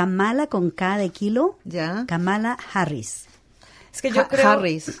 Vicky? Kamala, con K de kilo. Ya. Kamala Harris. Es que yo creo,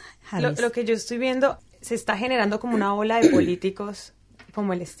 Harris. Lo que yo estoy viendo, se está generando como una ola de políticos,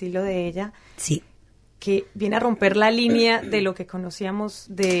 como el estilo de ella. Sí. Que viene a romper la línea de lo que conocíamos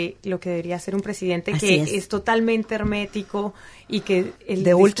de lo que debería ser un presidente, así que es totalmente hermético y que el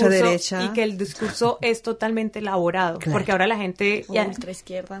de ultraderecha y que el discurso es totalmente elaborado, claro, porque ahora la gente ya ultra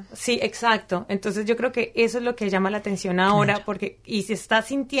izquierda. Sí, exacto. Entonces yo creo que eso es lo que llama la atención ahora, claro, porque y se está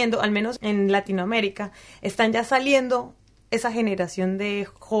sintiendo, al menos en Latinoamérica, están ya saliendo esa generación de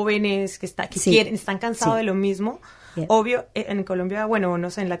jóvenes que sí, quieren, están cansados sí, de lo mismo. Yeah. Obvio, en Colombia, bueno, no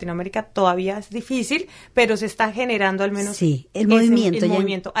sé, en Latinoamérica todavía es difícil, pero se está generando al menos el movimiento.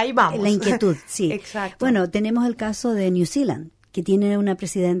 movimiento. Ahí vamos. La inquietud, sí. Exacto. Bueno, tenemos el caso de New Zealand, que tiene una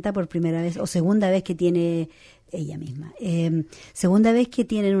presidenta por primera vez, o segunda vez que tiene ella misma. Segunda vez que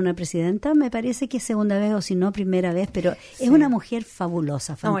tienen una presidenta, me parece que es segunda vez o si no primera vez, pero sí, es una mujer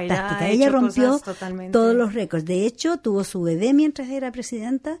fabulosa, fantástica. Ella rompió todos los récords. De hecho, tuvo su bebé mientras era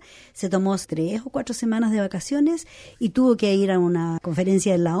presidenta, se tomó 3 o 4 semanas de vacaciones y tuvo que ir a una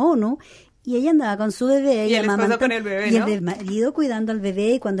conferencia de la ONU Y ella andaba con su bebé. Y el esposo con el bebé, y ¿no? el marido cuidando al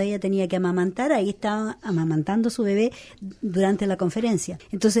bebé, y cuando ella tenía que amamantar, ahí estaba amamantando su bebé durante la conferencia.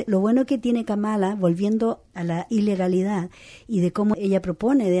 Entonces, lo bueno que tiene Kamala, volviendo a la ilegalidad y de cómo ella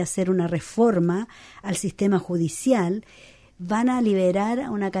propone de hacer una reforma al sistema judicial, van a liberar a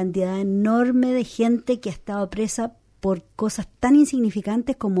una cantidad enorme de gente que ha estado presa por cosas tan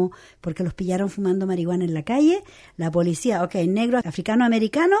insignificantes como porque los pillaron fumando marihuana en la calle, la policía, negro, africano,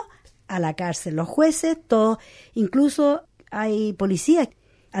 americano, a la cárcel, los jueces, todo, incluso hay policías que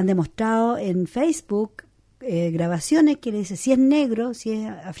han demostrado en Facebook grabaciones que le dice, si es negro, si es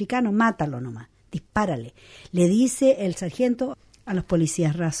africano, mátalo nomás, dispárale. Le dice el sargento a los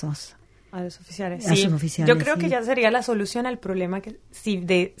policías rasos. A los oficiales. A Sí. sus oficiales, Yo creo sí. que ya sería la solución al problema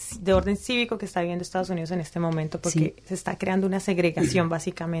de orden cívico que está viviendo Estados Unidos en este momento, porque se está creando una segregación,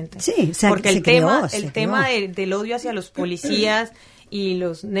 básicamente. Sí, porque se tema del odio hacia los policías y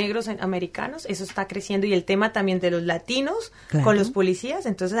los negros americanos, eso está creciendo, y el tema también de los latinos con los policías,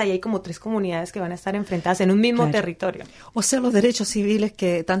 entonces ahí hay como 3 comunidades que van a estar enfrentadas en un mismo territorio. O sea, los derechos civiles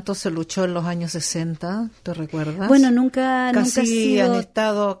que tanto se luchó en los años 60, ¿te recuerdas? Bueno, nunca casi ha sido... han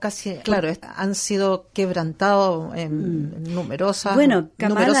estado, claro, han sido quebrantados en numerosas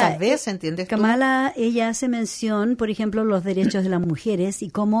veces, ¿entiendes tú? Kamala, ella hace mención, por ejemplo, los derechos de las mujeres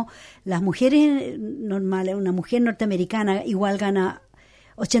y cómo las mujeres normales, una mujer norteamericana igual gana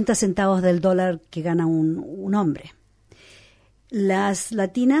 80 centavos del dólar que gana un hombre. Las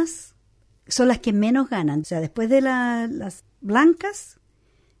latinas son las que menos ganan. O sea, después de las blancas,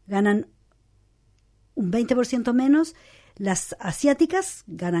 ganan un 20% menos. Las asiáticas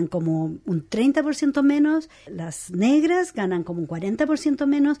ganan como un 30% menos. Las negras ganan como un 40%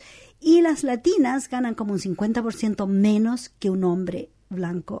 menos. Y las latinas ganan como un 50% menos que un hombre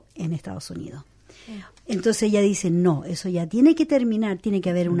blanco en Estados Unidos. Entonces ella dice, no, eso ya tiene que terminar, tiene que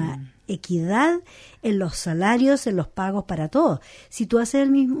haber una equidad en los salarios, en los pagos para todos. Si tú haces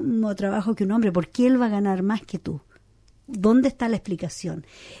el mismo trabajo que un hombre, ¿por qué él va a ganar más que tú? ¿Dónde está la explicación?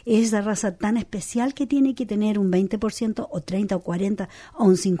 ¿Es esa raza tan especial que tiene que tener un 20% o 30 o 40 o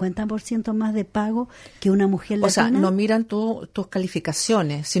un 50% más de pago que una mujer latina? O sea, no miran tus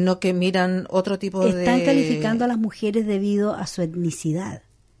calificaciones, sino que miran otro tipo de... Están calificando a las mujeres debido a su etnicidad.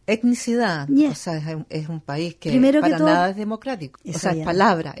 Etnicidad, Yeah. o sea, es un país que Primero que para todo, nada es democrático. O sea, es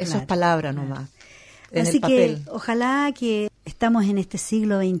palabra, eso es palabra nomás. En Así el papel. que ojalá que estamos en este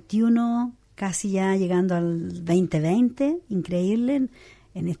siglo XXI, casi ya llegando al 2020, increíble.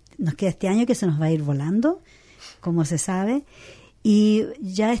 Nos queda este año que se nos va a ir volando, como se sabe, y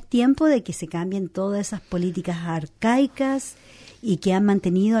ya es tiempo de que se cambien todas esas políticas arcaicas y que han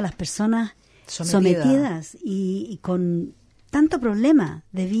mantenido a las personas sometidas y con tanto problema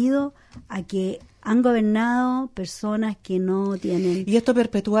debido a que han gobernado personas que no tienen... Y esto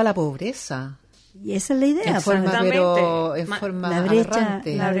perpetúa la pobreza. Y esa es la idea. En forma, pues, pero en forma la brecha,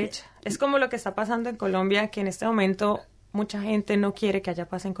 aberrante. La brecha. Es como lo que está pasando en Colombia, que en este momento mucha gente no quiere que haya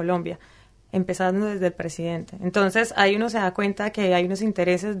paz en Colombia, empezando desde el presidente. Entonces, ahí uno se da cuenta que hay unos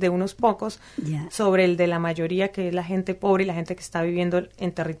intereses de unos pocos sobre el de la mayoría, que es la gente pobre y la gente que está viviendo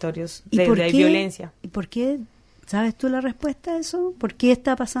en territorios de violencia. ¿Y por qué? ¿Sabes tú la respuesta a eso? ¿Por qué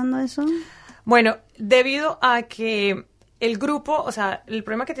está pasando eso? Bueno, debido a que el grupo, o sea, el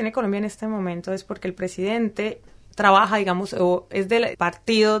problema que tiene Colombia en este momento es porque el presidente trabaja, digamos, o es del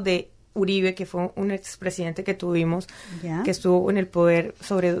partido de Uribe, que fue un expresidente que tuvimos, que estuvo en el poder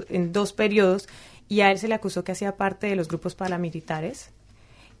en 2 periodos, y a él se le acusó que hacía parte de los grupos paramilitares.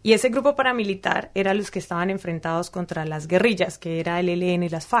 Y ese grupo paramilitar era los que estaban enfrentados contra las guerrillas, que era el ELN y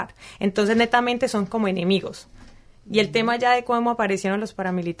las FARC. Entonces, netamente son como enemigos. Y el tema ya de cómo aparecieron los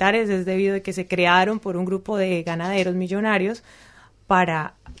paramilitares es debido a que se crearon por un grupo de ganaderos millonarios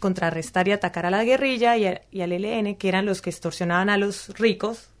para contrarrestar y atacar a la guerrilla y al ELN, que eran los que extorsionaban a los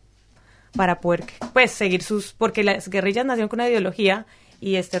ricos para poder, pues, seguir porque las guerrillas nacieron con una ideología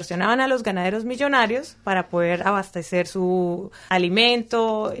y extorsionaban a los ganaderos millonarios para poder abastecer su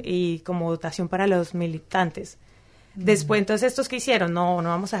alimento y como dotación para los militantes. Después, entonces, ¿estos qué hicieron? No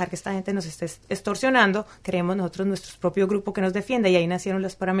vamos a dejar que esta gente nos esté extorsionando, creemos nosotros nuestro propio grupo que nos defienda, y ahí nacieron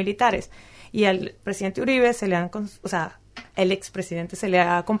los paramilitares. Y al presidente Uribe el expresidente se le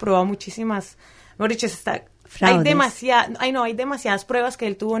ha comprobado muchísimas, mejor dicho, hay demasiadas pruebas que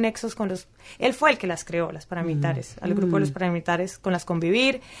él tuvo nexos con él fue el que las creó, las paramilitares, al grupo de los paramilitares, con las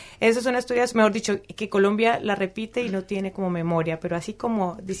Convivir. Esas son estudios, mejor dicho, que Colombia la repite y no tiene como memoria, pero así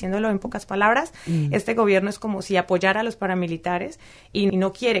como diciéndolo en pocas palabras, este gobierno es como si apoyara a los paramilitares y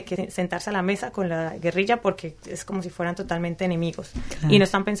no quiere sentarse a la mesa con la guerrilla porque es como si fueran totalmente enemigos. Claro. Y no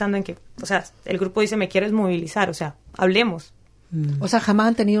están pensando en que, o sea, el grupo dice, me quieres movilizar, o sea, hablemos. O sea, jamás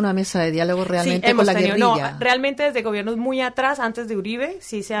han tenido una mesa de diálogo realmente sí, con la tenido, guerrilla. No, realmente desde gobiernos muy atrás, antes de Uribe,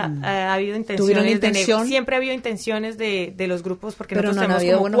 sí se ha habido ¿Tuvieron intenciones intención? Siempre ha habido intenciones de los grupos, porque Pero nosotros no han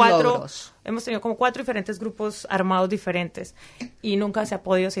tenemos habido como buenos logros. hemos tenido como 4 diferentes grupos armados diferentes y nunca se ha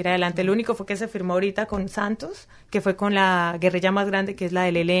podido seguir adelante. Lo único fue que se firmó ahorita con Santos, que fue con la guerrilla más grande, que es la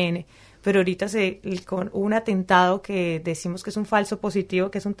del ELN. Pero ahorita con un atentado que decimos que es un falso positivo,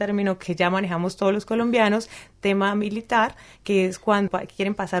 que es un término que ya manejamos todos los colombianos, tema militar, que es cuando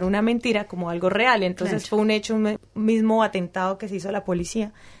quieren pasar una mentira como algo real. Entonces fue un hecho, un mismo atentado que se hizo a la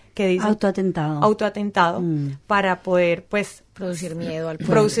policía, que dice autoatentado para poder pues producir miedo al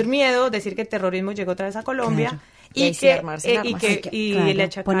pueblo. Producir miedo, decir que el terrorismo llegó otra vez a Colombia. Claro. Y que armarse en armas. le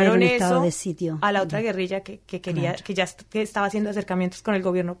achacaron eso de sitio. a la otra guerrilla que quería, que estaba haciendo acercamientos con el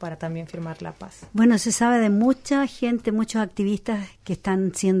gobierno para también firmar la paz. Bueno, se sabe de mucha gente, muchos activistas que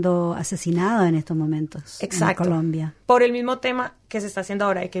están siendo asesinados en estos momentos en Colombia. Por el mismo tema que se está haciendo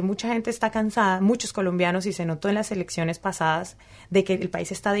ahora, de que mucha gente está cansada, muchos colombianos, y se notó en las elecciones pasadas, de que el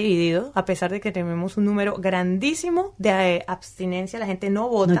país está dividido, a pesar de que tenemos un número grandísimo de abstinencia, la gente no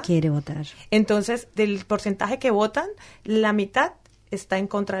vota. No quiere votar. Entonces, del porcentaje que votan, la mitad está en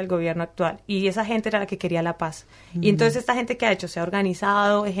contra del gobierno actual, y esa gente era la que quería la paz. Y entonces esta gente que ha hecho, se ha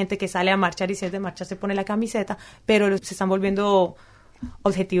organizado, hay gente que sale a marchar, y si es de marchar se pone la camiseta, pero se están volviendo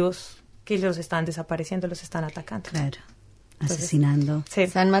objetivos que los están desapareciendo, los están atacando. Claro, asesinando. Sí.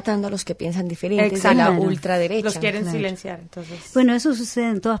 Están matando a los que piensan diferentes Exacto. de la Claro. ultraderecha. Los quieren silenciar, entonces. Bueno, eso sucede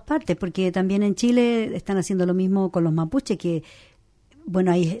en todas partes, porque también en Chile están haciendo lo mismo con los mapuches, que,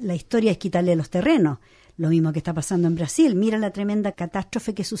 bueno, ahí la historia es quitarle los terrenos. Lo mismo que está pasando en Brasil. Mira la tremenda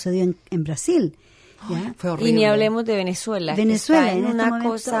catástrofe que sucedió en Brasil. ¿ya? Fue horrible. Y ni hablemos de Venezuela. Venezuela, está en en este una momento,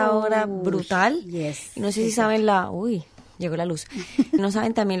 cosa ahora brutal. yes, Y no sé si saben llegó la luz. No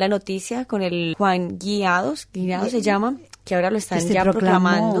saben también la noticia con el Juan Guiados se llama, que ahora lo están Que se ya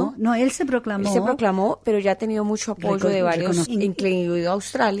proclamando. No, él se proclamó. Él se proclamó, pero ya ha tenido mucho apoyo de varios, incluido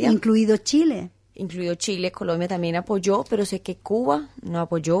Australia. Incluido Chile. Incluido Chile, Colombia también apoyó, pero sé que Cuba no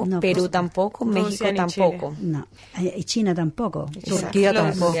apoyó, No, Perú pues, tampoco, Rusia México ni tampoco. No, y China tampoco. Turquía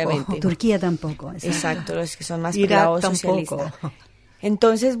tampoco. Obviamente. Turquía tampoco. Exacto, los que son más Irak privados tampoco. socialistas.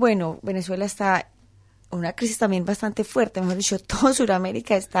 Entonces, bueno, Venezuela está en una crisis también bastante fuerte, mejor dicho, toda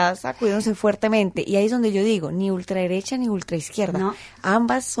Sudamérica está sacudiéndose fuertemente, y ahí es donde yo digo, ni ultraderecha ni ultraizquierda, No.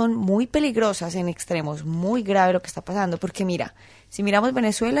 ambas son muy peligrosas en extremos, muy grave lo que está pasando, porque mira, si miramos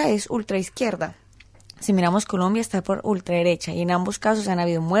Venezuela es ultraizquierda, si miramos Colombia está por ultraderecha, y en ambos casos han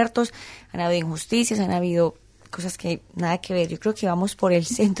habido muertos, han habido injusticias, han habido cosas que nada que ver. Yo creo que vamos por el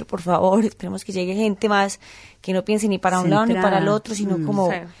centro, por favor. Esperemos que llegue gente más que no piense ni para un lado ni para el otro, sino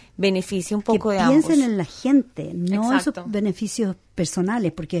como Sí. beneficie un Que poco de ambos. piensen en la gente, no en Exacto. sus beneficios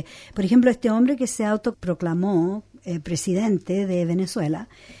personales, porque, por ejemplo, este hombre que se autoproclamó presidente de Venezuela,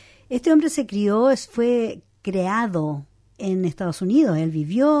 este hombre se crió, fue creado en Estados Unidos, él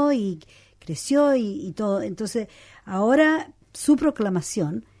vivió y creció y todo, entonces ahora su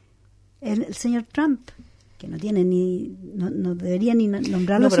proclamación, el señor Trump, que no tiene no debería ni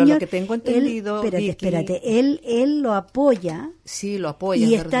nombrarlo, No, pero señor, lo que tengo entendido, él, Vicky, espérate, él lo apoya. Sí, lo apoya,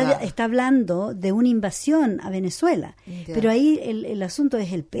 Y es verdad. está hablando de una invasión a Venezuela. Ya. Pero ahí el asunto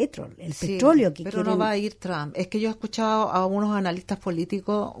es el Sí, petróleo que pero quieren. no va a ir Trump. Es que yo he escuchado a unos analistas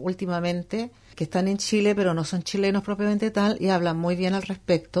políticos últimamente que están en Chile, pero no son chilenos propiamente tal, y hablan muy bien al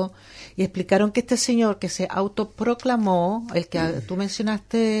respecto, y explicaron que este señor que se autoproclamó, el que tú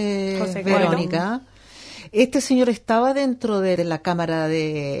mencionaste, José Verónica, este señor estaba dentro de la Cámara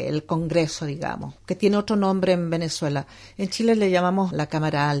del Congreso, digamos, que tiene otro nombre en Venezuela. En Chile le llamamos la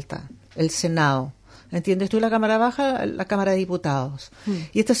Cámara Alta, el Senado. ¿Entiendes tú? La Cámara Baja, la Cámara de Diputados.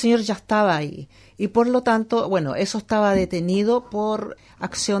 Y este señor ya estaba ahí. Y por lo tanto, bueno, eso estaba detenido por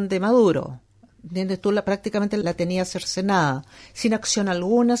acción de Maduro. ¿Entiendes tú? Prácticamente la tenía cercenada, sin acción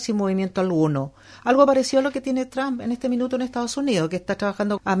alguna, sin movimiento alguno. Algo parecido a lo que tiene Trump en este minuto en Estados Unidos, que está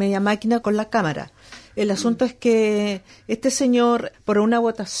trabajando a media máquina con la Cámara. El asunto es que este señor, por una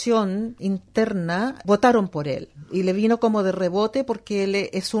votación interna, votaron por él. Y le vino como de rebote porque él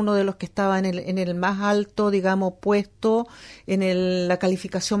es uno de los que estaba en el más alto, digamos, puesto, en la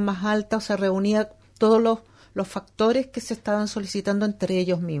calificación más alta, o sea, reunía todos los factores que se estaban solicitando entre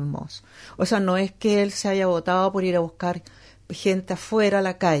ellos mismos. O sea, no es que él se haya votado por ir a buscar gente afuera a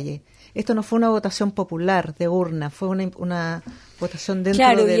la calle. Esto no fue una votación popular de urna, fue una votación dentro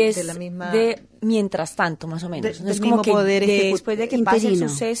claro, de la misma... de mientras tanto, más o menos. Del No es mismo como que poder después de que pase el interino.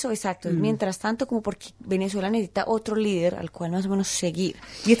 suceso, exacto, es mientras tanto como porque Venezuela necesita otro líder al cual más o menos seguir.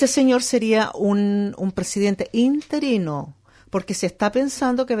 Y este señor sería un presidente interino, porque se está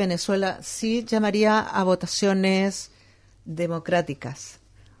pensando que Venezuela sí llamaría a votaciones democráticas.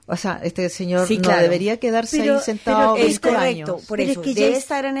 O sea, este señor Sí, no claro. debería quedarse Pero- ahí sentado pero 20 Es correcto, años. por Pero eso es que ya debe es-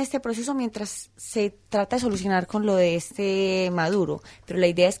 estar en este proceso mientras se trata de solucionar con lo de este Maduro, pero la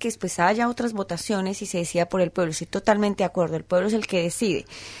idea es que después haya otras votaciones y se decida por el pueblo. Estoy totalmente de acuerdo, el pueblo es el que decide.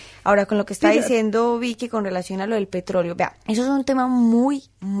 Ahora, con lo que está Pero- diciendo Vicky con relación a lo del petróleo, vea, eso es un tema muy,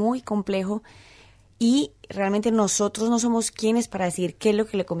 muy complejo y realmente nosotros no somos quienes para decir qué es lo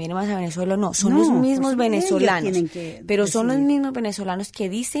que le conviene más a Venezuela o no. Son No, los por mismos supuesto, ellos venezolanos, tienen que pero son los decidir. mismos venezolanos que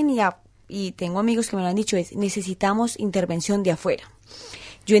dicen y tengo amigos que me lo han dicho, es necesitamos intervención de afuera.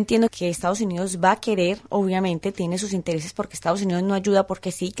 Yo entiendo que Estados Unidos va a querer, obviamente, tiene sus intereses porque Estados Unidos no ayuda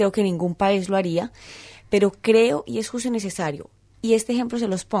porque sí, creo que ningún país lo haría, pero creo y es justo y necesario. Y este ejemplo se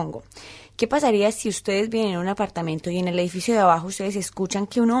los pongo. ¿Qué pasaría si ustedes vienen en un apartamento y en el edificio de abajo ustedes escuchan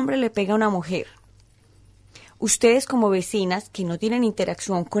que un hombre le pega a una mujer? Ustedes como vecinas que no tienen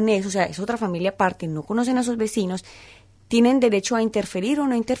interacción con eso, o sea, es otra familia aparte, no conocen a sus vecinos, tienen derecho a interferir o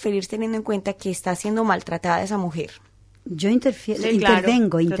no interferir teniendo en cuenta que está siendo maltratada esa mujer. Yo Sí, claro,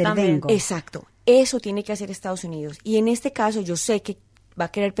 intervengo. yo también. Exacto. Eso tiene que hacer Estados Unidos. Y en este caso yo sé que va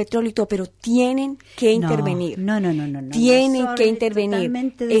a querer petróleo y todo, pero tienen que intervenir. No. Tienen Sorry, que intervenir.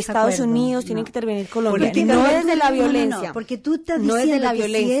 totalmente de Estados desacuerdo. Unidos tienen No. que intervenir Colombia. Políticamente- No es de la No, violencia. porque tú estás no diciendo es de la que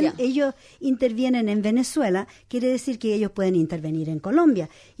violencia. si ellos intervienen en Venezuela, quiere decir que ellos pueden intervenir en Colombia.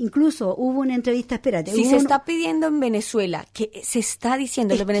 Incluso hubo una entrevista, espérate. Si hubo se un- está pidiendo en Venezuela, que se está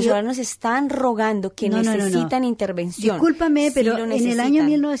diciendo, Es los que- venezolanos están rogando que No. necesitan intervención. Discúlpame, Sí pero lo en el año necesitan.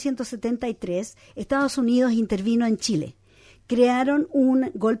 1973, Estados Unidos intervino en Chile. Crearon un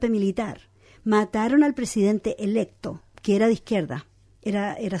golpe militar. Mataron al presidente electo, que era de izquierda,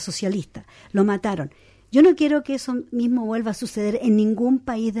 era socialista. Lo mataron. Yo no quiero que eso mismo vuelva a suceder en ningún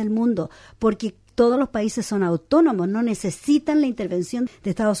país del mundo, porque todos los países son autónomos, no necesitan la intervención de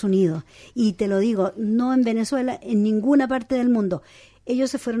Estados Unidos. Y te lo digo, no en Venezuela, en ninguna parte del mundo. Ellos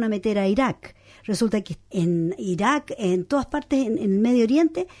se fueron a meter a Irak. Resulta que en Irak, en todas partes, en el Medio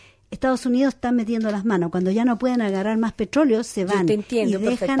Oriente, Estados Unidos está metiendo las manos. Cuando ya no pueden agarrar más petróleo, se van. Yo te entiendo y dejan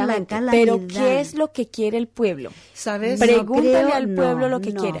la perfectamente. calamidad. Pero ¿qué es lo que quiere el pueblo? ¿Sabes? No Pregúntale creo, al pueblo no, lo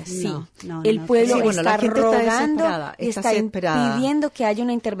que no, quiera. Sí, no, el no, pueblo sí, bueno, la está gente está rogando, desesperada, está está desesperada. pidiendo que haya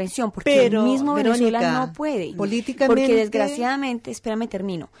una intervención, porque Pero, el mismo Venezuela Verónica, no puede. políticamente- Porque desgraciadamente, espérame,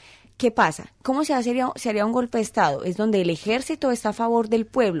 termino. ¿Qué pasa? ¿Cómo se haría un golpe de Estado? Es donde el ejército está a favor del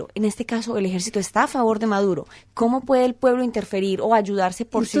pueblo. En este caso, el ejército está a favor de Maduro. ¿Cómo puede el pueblo interferir o ayudarse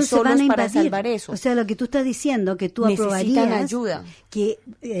por sí Entonces solos van a para invadir. salvar eso? O sea, lo que tú estás diciendo, que tú Necesitan aprobarías ayuda. que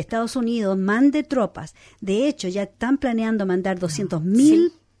Estados Unidos mande tropas. De hecho, ya están planeando mandar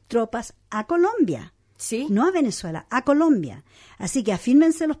 200.000 tropas a Colombia. Sí. No a Venezuela, a Colombia. Así que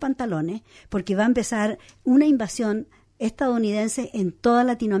afírmense los pantalones porque va a empezar una invasión estadounidense en toda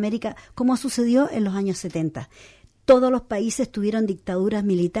Latinoamérica, como sucedió en los años 70. Todos los países tuvieron dictaduras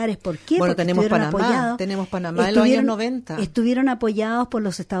militares. ¿Por qué? Bueno, Porque tenemos estuvieron Panamá, apoyados. tenemos Panamá en los años 90. Estuvieron apoyados por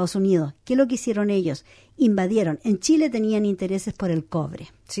los Estados Unidos. ¿Qué es lo que hicieron ellos? Invadieron. En Chile tenían intereses por el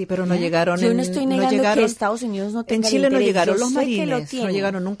cobre. Sí, pero no llegaron. Yo no estoy negando que Estados Unidos no tenga En Chile el no interés. llegaron Yo los sé que lo marines, no tiene.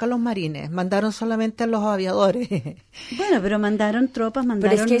 llegaron nunca los marines, mandaron solamente a los aviadores. Bueno, pero mandaron tropas, Pero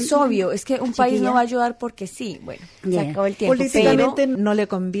mandaron... es que es obvio, es que un país Chiquilla. no va a ayudar porque sí. Bueno, se Ya. acabó el tiempo. Políticamente Pero no le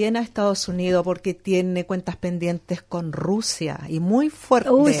conviene a Estados Unidos porque tiene cuentas pendientes con Rusia y muy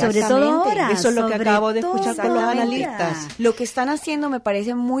fuerte. Uy, sobre todo ahora. Eso es lo que sobre acabo de escuchar todo con los ahora. analistas. lo que están haciendo me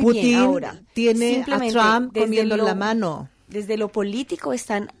parece muy Putin bien ahora. tiene a Simplemente Trump desde comiendo en lo- la mano. Desde lo político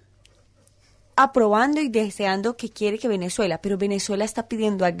están aprobando y deseando que quiere que Venezuela, pero Venezuela está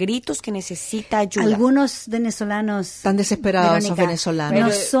pidiendo a gritos que necesita ayuda. Algunos venezolanos... Están desesperados esos Verónica, venezolanos. No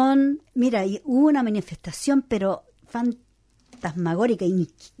Pero- son... Mira, y hubo una manifestación, pero fantasmagórica,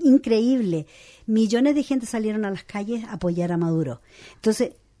 increíble. Millones de gente salieron a las calles a apoyar a Maduro.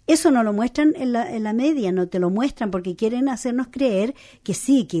 Entonces, eso no lo muestran en la media, no te lo muestran porque quieren hacernos creer que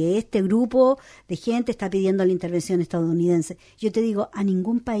sí, que este grupo de gente está pidiendo la intervención estadounidense. Yo te digo, a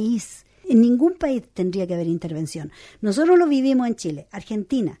ningún país, en ningún país tendría que haber intervención. Nosotros lo vivimos en Chile,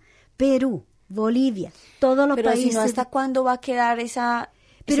 Argentina, Perú, Bolivia, todos los Pero países. si no, ¿hasta cuándo va a quedar esa...?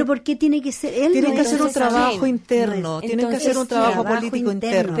 Pero ¿por qué tiene que ser él? Tienen no que es- hacer un entonces, trabajo ¿quién? interno, No es- tienen que entonces, hacer un trabajo trabajo político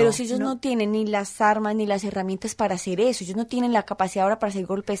interno. interno. Pero si ellos No. no tienen ni las armas ni las herramientas para hacer eso, ellos no tienen la capacidad ahora para hacer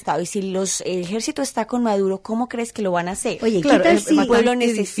golpe de Estado. Y si el ejército está con Maduro, ¿cómo crees que lo van a hacer? Oye, Claro, ¿qué tal es si el pueblo bastante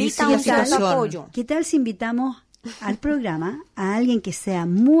necesita difícil un la cierto situación. apoyo. ¿Qué tal si invitamos al programa a alguien que sea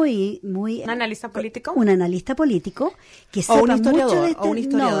muy ¿Un analista político? Un analista político que O sepa un historiador, mucho de este, o un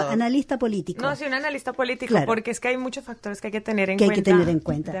historiador. no, analista político. No, sí, un analista político, Claro. porque es que hay muchos factores que hay que tener en que hay cuenta. que tener en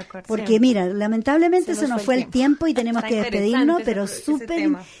cuenta. De acuerdo, Porque siempre. mira, lamentablemente Se se nos fue el tiempo y tenemos Está que interesante despedirnos, ese pero ese súper,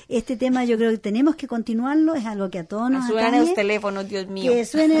 tema. este tema yo creo que tenemos que continuarlo, es algo que a todos nos Suenan atañe. los teléfonos, Dios mío. Que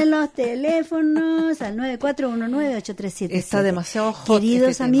suenen los teléfonos al 9419-8377. Está demasiado hot Queridos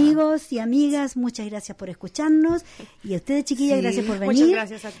este tema. amigos y amigas, muchas gracias por escucharnos. Y a ustedes, chiquillas, Sí. gracias por venir. Muchas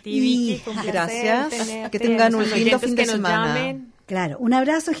gracias a ti, Vicky. Fue un placer Gracias. tenerte, Que tengan a un los lindo oyentes fin de que nos semana. llamen. Claro, un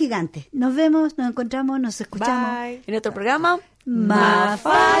abrazo gigante. Nos vemos, nos encontramos, nos escuchamos. Bye. En otro programa.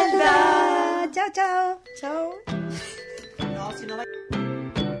 Mafalda. Chao, chao. Chao.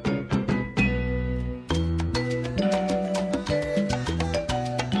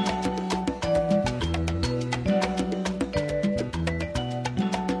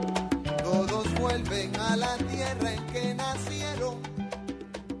 Todos vuelven